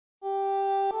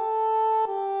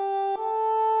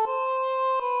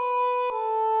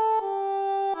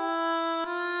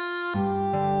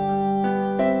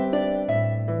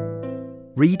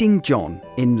Reading John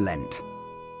in Lent,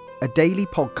 a daily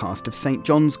podcast of St.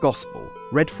 John's Gospel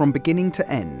read from beginning to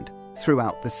end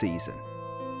throughout the season.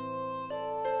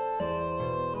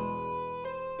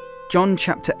 John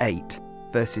chapter 8,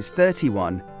 verses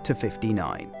 31 to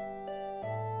 59.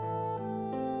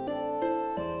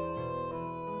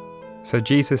 So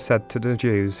Jesus said to the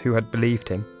Jews who had believed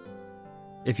him,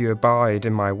 "If you abide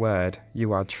in my word,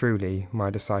 you are truly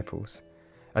my disciples,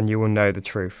 and you will know the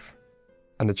truth,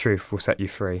 and the truth will set you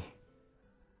free."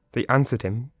 They answered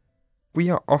him,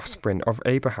 "We are offspring of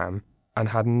Abraham and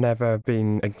had never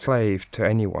been enslaved to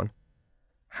anyone.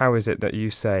 How is it that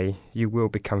you say you will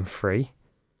become free?"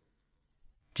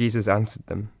 Jesus answered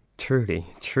them, "Truly,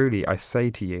 truly, I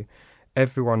say to you,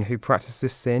 everyone who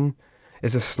practices sin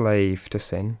is a slave to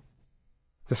sin.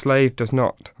 The slave does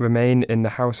not remain in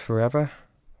the house forever,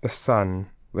 the Son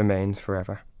remains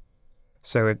forever.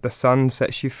 So if the Son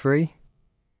sets you free,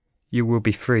 you will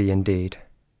be free indeed.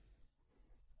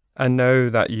 And know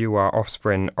that you are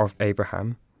offspring of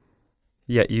Abraham,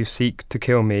 yet you seek to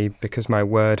kill me because my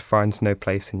word finds no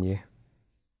place in you.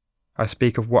 I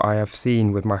speak of what I have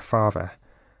seen with my Father,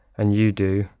 and you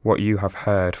do what you have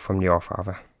heard from your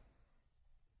father."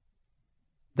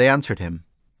 They answered him,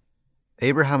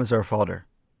 "Abraham is our father."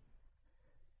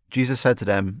 Jesus said to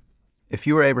them, "If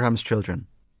you were Abraham's children,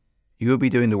 you would be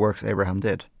doing the works Abraham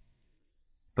did.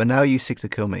 But now you seek to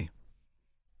kill me,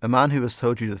 a man who has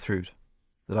told you the truth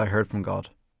that I heard from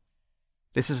God.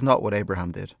 This is not what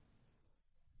Abraham did.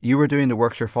 You were doing the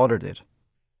works your father did."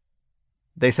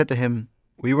 They said to him,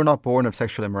 "We were not born of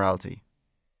sexual immorality.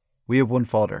 We have one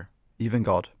Father, even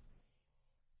God."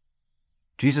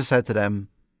 Jesus said to them,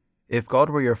 "If God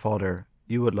were your Father,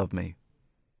 you would love me,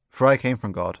 for I came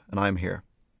from God, and I am here.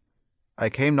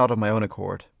 I came not of my own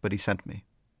accord, but he sent me.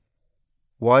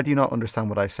 Why do you not understand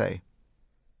what I say?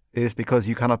 It is because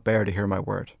you cannot bear to hear my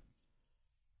word.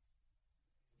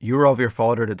 You are of your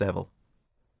father the devil,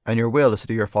 and your will is to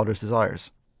do your father's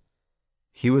desires.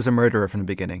 He was a murderer from the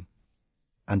beginning,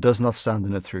 and does not stand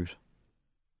in the truth,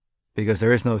 because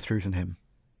there is no truth in him.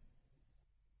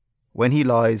 When he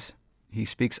lies, he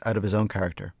speaks out of his own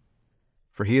character,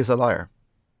 for he is a liar,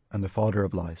 and the father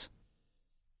of lies.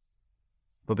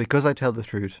 But because I tell the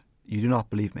truth, you do not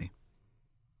believe me.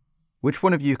 Which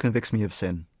one of you convicts me of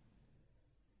sin?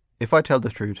 If I tell the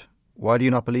truth, why do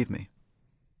you not believe me?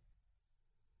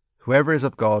 Whoever is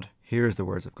of God hears the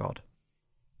words of God.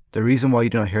 The reason why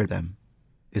you do not hear them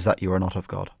is that you are not of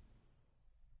God."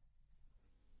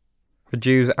 The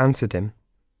Jews answered him,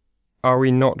 "Are we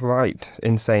not right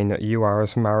in saying that you are a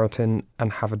Samaritan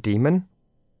and have a demon?"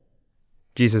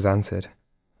 Jesus answered,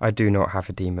 "I do not have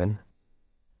a demon,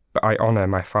 but I honour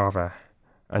my Father,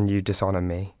 and you dishonour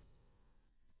me.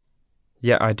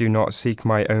 Yet I do not seek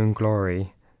my own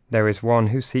glory. There is one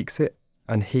who seeks it,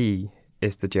 and he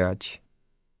is the judge.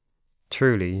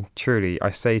 Truly, truly, I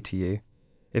say to you,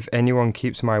 if anyone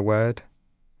keeps my word,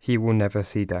 he will never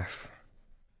see death."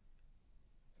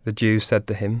 The Jews said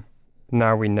to him,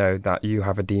 "Now we know that you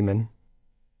have a demon.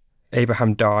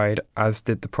 Abraham died, as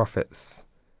did the prophets.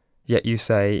 Yet you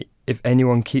say, if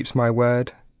anyone keeps my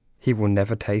word, he will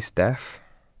never taste death.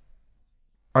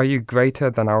 Are you greater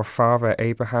than our father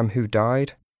Abraham, who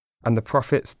died, and the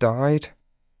prophets died?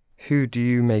 Who do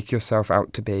you make yourself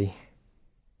out to be?"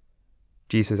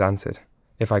 Jesus answered,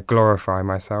 "If I glorify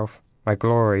myself, my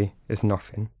glory is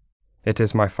nothing. It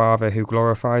is my Father who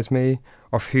glorifies me,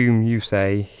 of whom you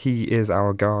say, he is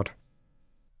our God.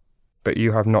 But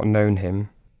you have not known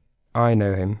him. I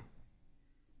know him.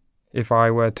 If I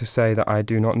were to say that I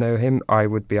do not know him, I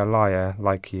would be a liar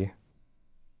like you.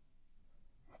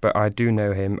 But I do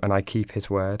know him, and I keep his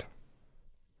word.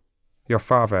 Your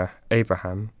father,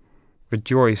 Abraham,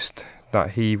 rejoiced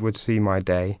that he would see my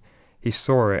day. He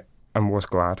saw it and was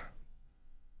glad."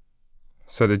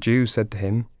 So the Jews said to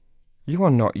him, "You are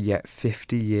not yet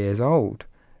 50 years old,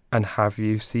 and have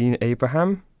you seen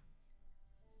Abraham?"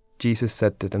 Jesus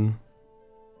said to them,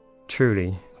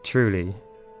 "Truly, truly,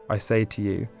 I say to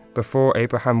you, before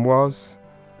Abraham was,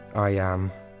 I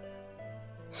am."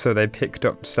 So they picked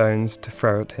up stones to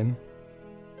throw at him.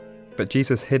 But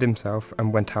Jesus hid himself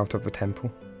and went out of the temple.